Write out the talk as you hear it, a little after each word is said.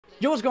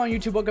Yo, what's going on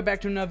YouTube? Welcome back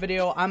to another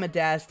video. I'm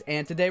Adast,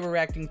 and today we're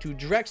reacting to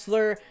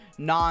Drexler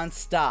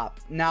Nonstop.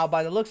 Now,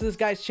 by the looks of this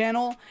guy's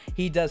channel,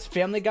 he does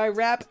Family Guy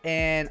rap,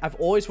 and I've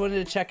always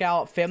wanted to check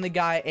out Family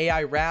Guy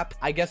AI rap.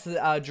 I guess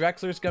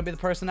Drexler is going to be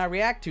the person I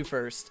react to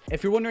first.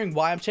 If you're wondering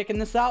why I'm checking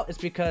this out, it's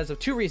because of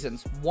two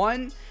reasons.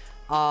 One,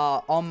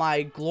 on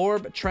my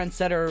Glorb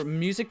Trendsetter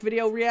music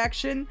video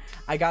reaction,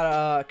 I got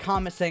a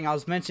comment saying I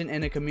was mentioned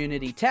in a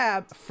community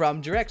tab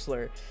from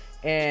Drexler.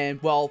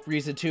 And, well,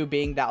 reason two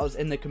being that was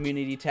in the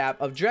community tab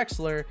of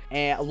Drexler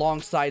and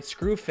alongside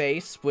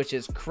Screwface, which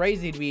is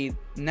crazy to be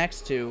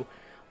next to,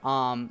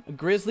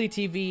 Grizzly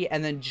TV,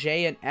 and then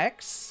J and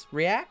X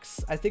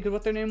Reacts, I think is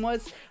what their name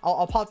was.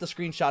 I'll pop the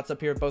screenshots up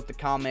here, both the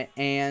comment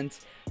and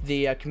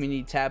the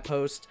community tab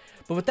post.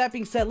 But with that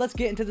being said, let's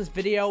get into this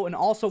video. And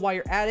also, while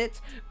you're at it,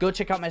 go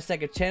check out my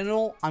second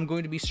channel. I'm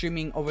going to be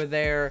streaming over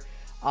there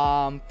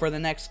for the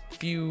next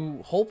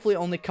few, hopefully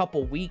only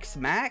couple weeks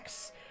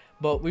max.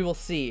 But we will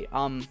see.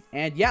 And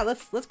yeah,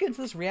 let's get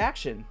into this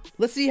reaction.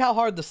 Let's see how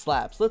hard this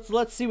slaps.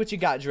 Let's see what you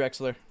got,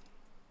 Drexler.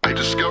 I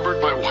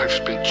discovered my wife's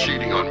been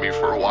cheating on me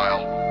for a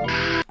while.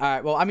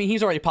 Alright, well, I mean,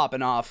 he's already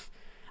popping off.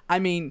 I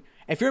mean,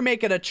 if you're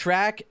making a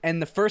track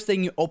and the first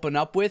thing you open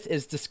up with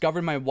is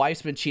discovered my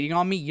wife's been cheating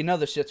on me, you know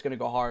this shit's gonna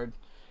go hard.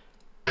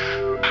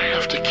 I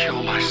have to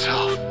kill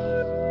myself.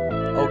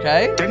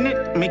 Okay. Doesn't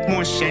it make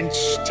more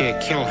sense to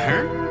kill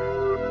her?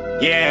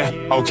 Yeah,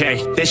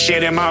 okay, this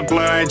shit in my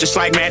blood, just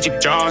like Magic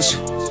Jaws.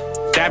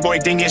 That boy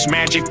think it's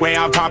magic, way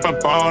I'll pop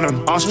up on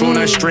him. I'll spoon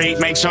her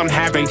straight, make something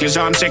happen, cause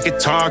I'm sick of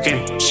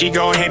talking. She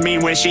gon' hit me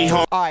when she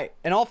home. Alright,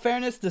 in all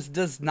fairness, this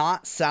does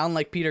not sound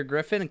like Peter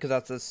Griffin, because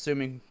that's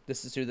assuming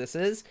this is who this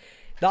is.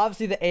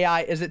 Obviously, the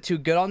AI isn't too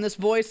good on this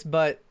voice,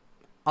 but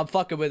I'm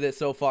fucking with it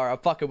so far.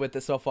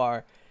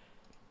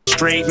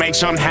 Straight, make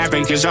something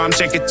happen, cause I'm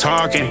sick of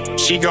talking.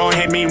 She gon'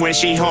 hit me when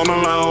she home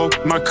alone,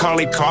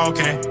 Macaulay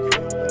Culkin.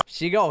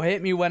 She gon'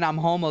 hit me when I'm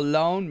home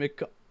alone.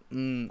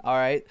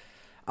 Alright,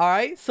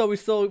 so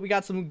we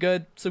got some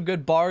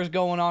good bars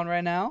going on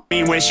right now.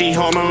 When she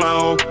home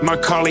alone,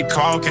 Macaulay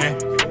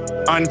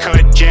Culkin.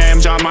 Uncut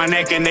gems on my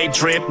neck and they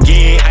drip.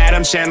 Yeah,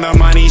 Adam Sandler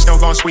money, still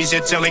gon' squeeze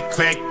it till it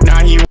click.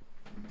 Now he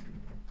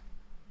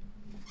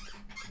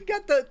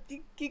got the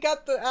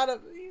Adam.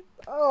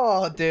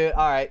 Oh, dude.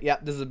 Alright, yeah,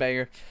 this is a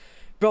banger.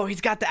 Bro,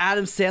 he's got the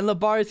Adam Sandler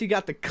bars, he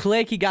got the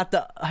click, he got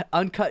the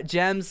uncut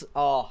gems.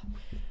 Oh.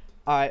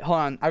 Alright, hold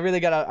on. I really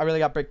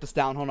gotta break this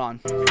down. Hold on.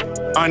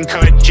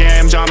 Uncut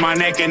gems on my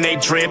neck and they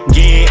drip.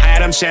 Yeah,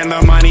 Adam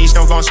Sandler money,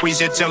 still gon'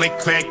 squeeze it till it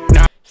click.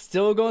 Nah.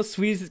 Still gonna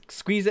squeeze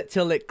it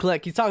till it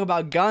click. He's talking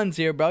about guns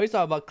here, bro. He's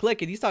talking about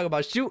clicking. He's talking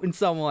about shooting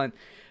someone.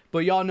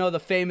 But y'all know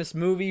the famous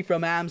movie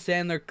from Adam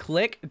Sandler,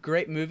 Click.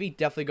 Great movie.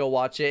 Definitely go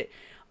watch it.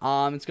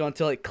 It's going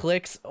till it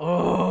clicks.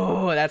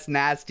 Oh, that's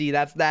nasty.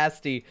 That's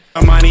nasty.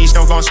 The money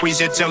still gon'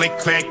 squeeze it till it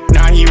click.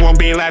 Now he won't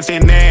be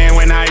laughing there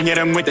when I hit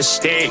him with the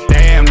stick.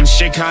 Damn,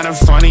 shit kinda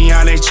funny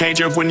how they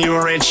change up when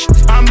you're rich.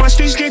 I must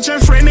be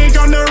schizophrenic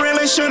on the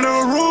realest of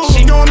the rules.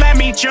 She gon' let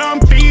me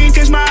jump in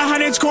cause my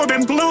heart's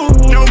Corbin blue.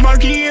 No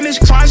monkey in his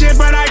closet,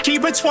 but I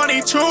keep a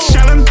 22.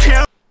 Selling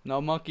pills.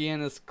 No monkey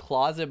in his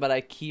closet, but I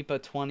keep a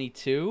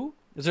 22.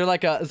 Is there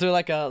like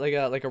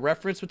a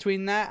reference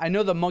between that? I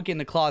know the monkey in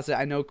the closet.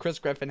 I know Chris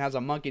Griffin has a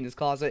monkey in his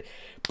closet.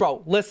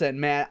 Bro, listen,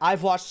 man.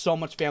 I've watched so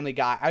much Family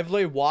Guy. I've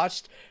literally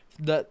watched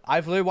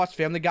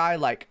Family Guy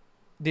like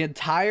the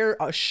entire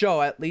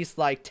show at least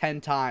like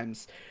 10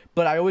 times.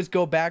 But I always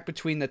go back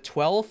between the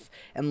 12th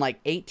and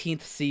like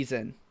 18th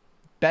season.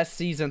 Best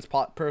seasons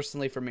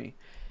personally for me.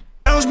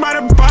 By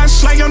the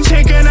bus like I'm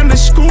taking them to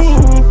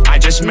school. I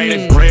just made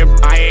a grip,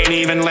 I ain't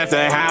even left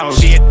the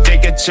house. She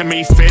addicted to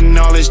me fitting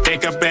all this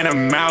dick up in her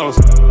mouth.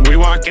 We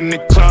walk in the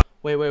club.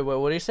 Wait,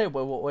 what do you say?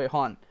 Wait,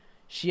 hold on.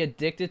 She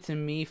addicted to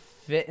me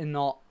fitting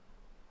all.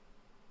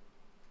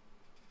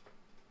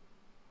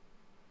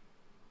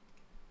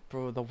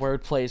 Bro, the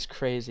wordplay is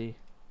crazy.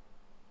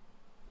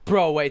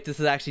 Bro, wait, this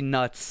is actually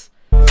nuts.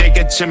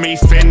 Addicted to me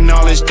fitting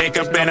all this dick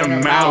up in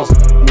her mouth.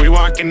 We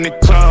walk in the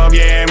club,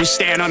 yeah, we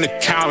stand on the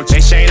couch.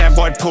 They say that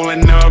boy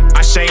pulling up,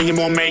 I say he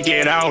won't make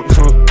it out.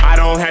 I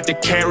don't have to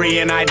carry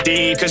an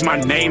ID cause my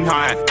name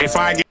hot. If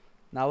I get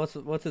now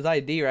what's his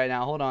ID right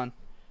now? Hold on.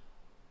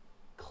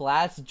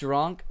 Class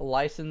drunk,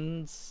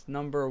 license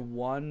number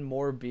 1,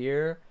 more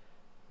beer.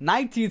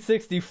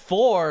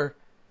 1964.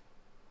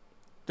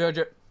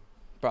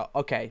 Bro,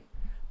 okay.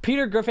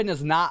 Peter Griffin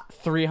is not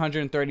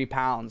 330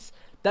 pounds.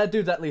 That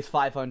dude's at least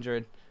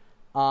 500.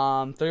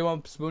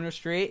 31 Spooner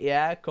Street,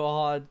 yeah,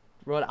 Quahog,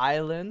 Rhode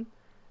Island.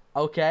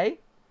 Okay.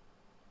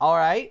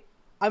 Alright.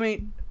 I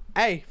mean,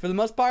 hey, for the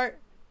most part,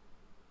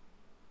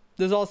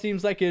 this all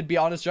seems like it'd be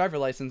on his driver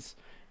license.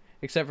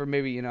 Except for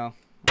maybe, you know.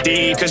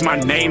 Cause my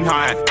name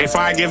hot. If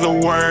I give the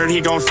word,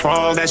 he gon'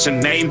 fall, that's a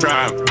name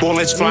drop.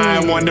 Bullets fly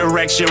in one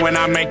direction when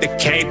I make the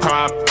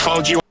K-pop.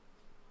 Told you.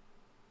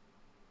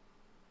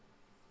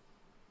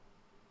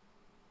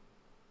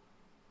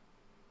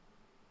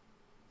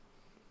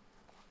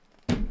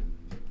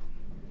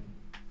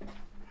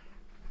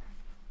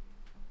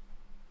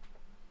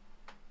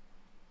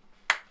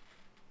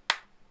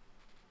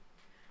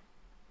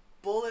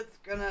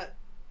 gonna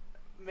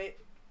make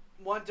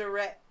One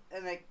Direct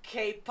and then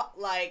K-pop,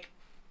 like,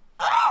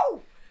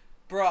 oh,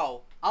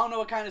 bro, I don't know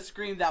what kind of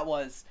scream that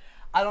was.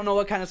 I don't know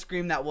what kind of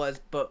scream that was,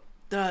 but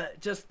the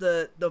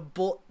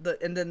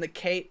and then the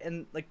K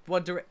and like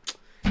One Direct.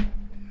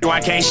 I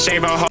can't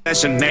save a hoe,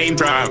 that's a name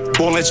drop.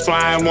 Bullets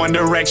fly in one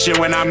direction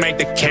when I make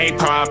the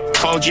K-pop.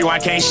 Told you I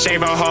can't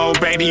save a hoe,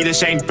 baby,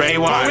 this ain't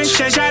Baywatch. Woman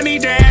says I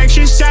need to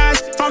exercise,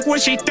 fuck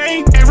what she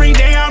think. Every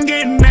day I'm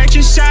getting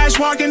exercise,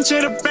 walking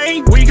to the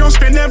bank. We gon'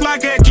 spin the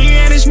block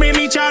again as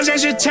many times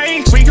as it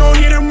takes. We gon'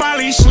 hit him while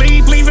he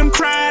sleep, leave him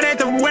cried at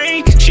the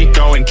wake. She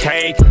throwing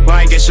cake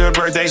like it's her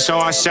birthday, so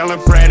I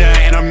celebrate her.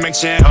 And I'm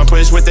mixing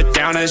uppers with the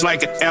downers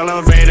like an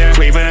elevator.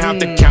 Cleaving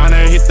out the counter,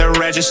 hit the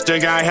register,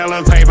 got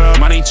hella paper.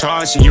 Money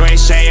talks, you ain't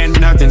saying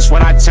nothing's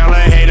what I tell a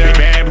hater.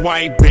 Bad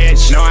white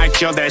bitch, no, I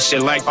killed that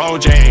shit like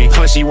OJ.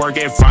 Pussy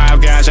working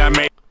 5 guys, I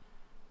made.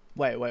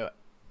 Wait.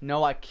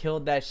 No, I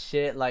killed that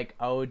shit like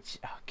OJ.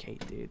 Okay,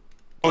 dude.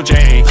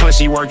 OJ,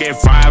 pussy working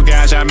 5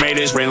 guys, I made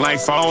this ring like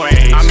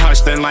 4A. I'm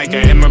hustling like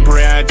an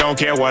immigrant, I don't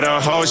care what a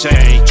hoe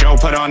say. Joe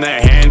put on the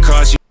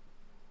handcuffs.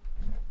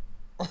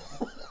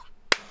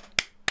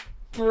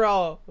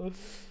 Bro,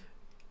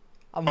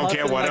 I'm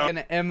hustling like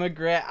an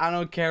immigrant, I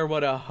don't care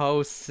what a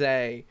hoe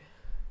say.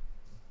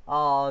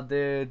 Oh,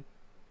 dude.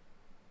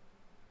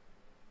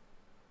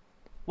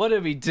 What are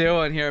we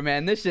doing here,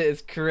 man? This shit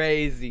is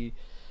crazy.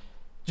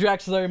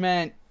 Drexler,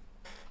 man,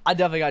 I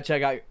definitely gotta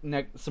check out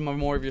some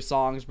more of your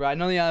songs, bro. I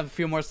know you have a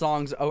few more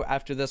songs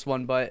after this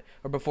one,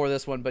 or before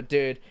this one, but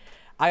dude,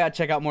 I gotta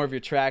check out more of your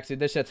tracks, dude.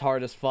 This shit's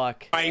hard as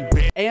fuck.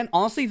 And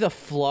honestly, the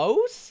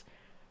flows,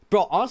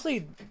 bro.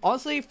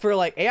 Honestly, for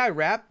like AI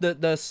rap,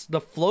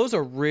 the flows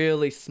are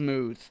really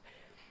smooth.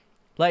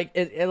 Like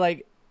it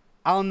like,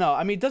 I don't know.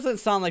 I mean, it doesn't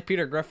sound like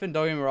Peter Griffin.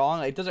 Don't get me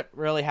wrong. It doesn't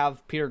really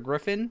have Peter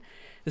Griffin.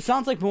 It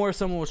sounds like more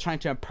someone was trying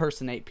to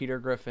impersonate Peter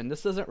Griffin.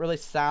 This doesn't really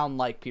sound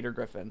like Peter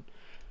Griffin.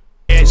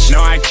 No,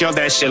 I killed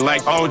that shit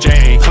like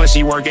OJ.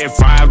 Pussy working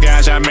 5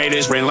 guys, I made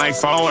this ring like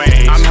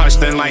 4A. I'm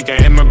hustling like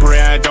an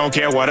immigrant, I don't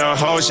care what a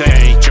hoe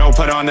say. Joe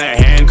put on the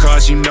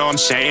handcuffs, you know I'm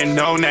saying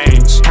no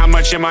names. How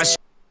much am I?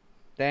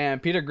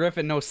 Damn, Peter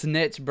Griffin no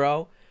snitch,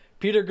 bro.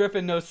 Peter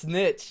Griffin no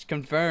snitch,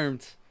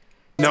 confirmed.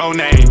 No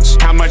names.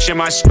 How much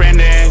am I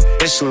spending?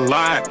 It's a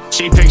lot.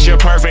 She picture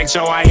perfect,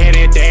 so I hit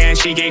it there and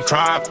she get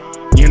cropped.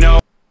 You know.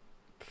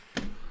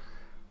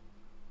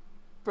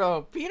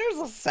 Bro, Peter's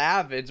a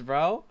savage,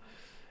 bro.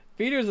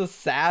 Peter's a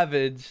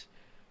savage.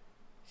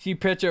 She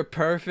picture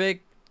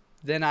perfect,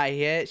 then I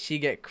hit, she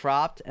get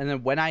cropped, and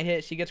then when I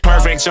hit, she gets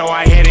cropped. Perfect, so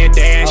I hit it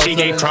there and she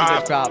get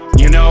cropped.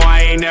 You know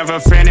I ain't never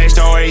finished,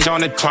 always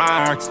on the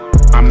clock.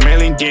 I'm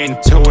really getting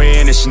to it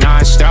and it's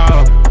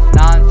non-stop.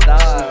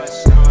 Non-stop.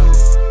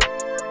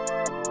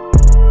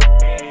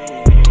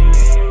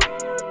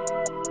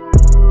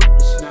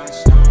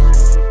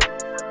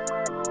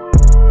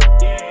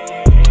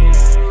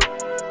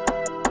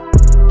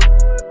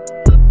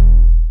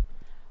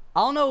 I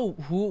don't know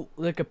who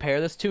to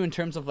compare this to in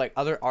terms of like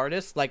other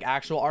artists, like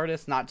actual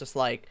artists, not just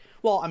like,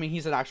 well, I mean,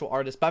 he's an actual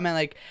artist, but I mean,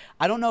 like,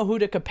 I don't know who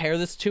to compare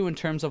this to in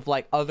terms of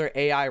like other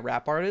AI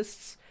rap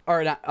artists,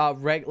 or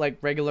not, like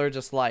regular,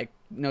 just like,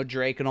 you know,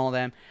 Drake and all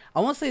them.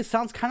 I want to say it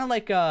sounds kind of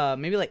like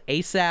maybe like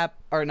ASAP,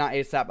 or not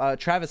ASAP,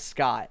 Travis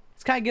Scott.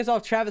 This kind of gives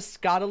off Travis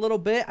Scott a little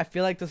bit. I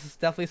feel like this is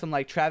definitely some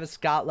like Travis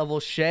Scott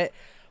level shit.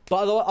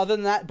 But other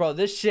than that, bro,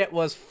 this shit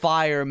was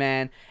fire,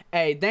 man.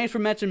 Hey, thanks for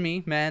mentioning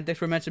me, man. Thanks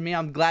for mentioning me.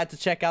 I'm glad to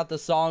check out the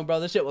song, bro.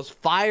 This shit was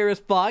fire as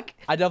fuck.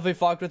 I definitely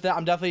fucked with it.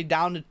 I'm definitely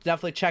down to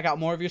definitely check out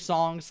more of your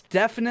songs.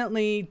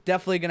 Definitely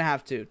gonna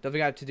have to. Definitely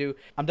got to do.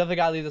 I'm definitely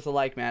gotta leave this a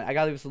like, man. I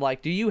gotta leave this a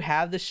like. Do you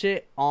have this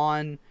shit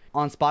on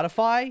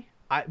Spotify?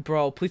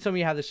 Bro, please tell me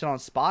you have this shit on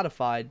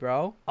Spotify,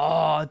 bro.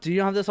 Oh, do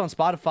you have this on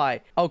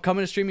Spotify? Oh,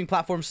 coming to streaming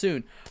platform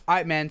soon. All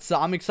right, man. So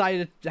I'm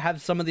excited to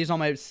have some of these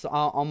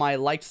on my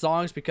liked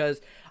songs,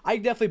 because I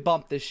definitely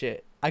bump this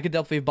shit. I could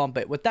definitely bump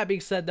it. With that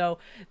being said, though,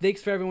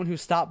 thanks for everyone who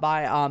stopped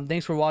by.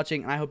 Thanks for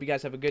watching, and I hope you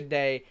guys have a good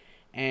day.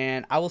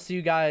 And I will see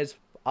you guys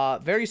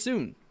very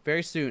soon.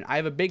 Very soon. I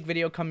have a big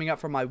video coming up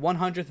for my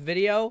 100th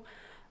video.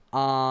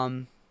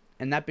 And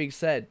that being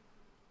said,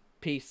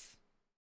 peace.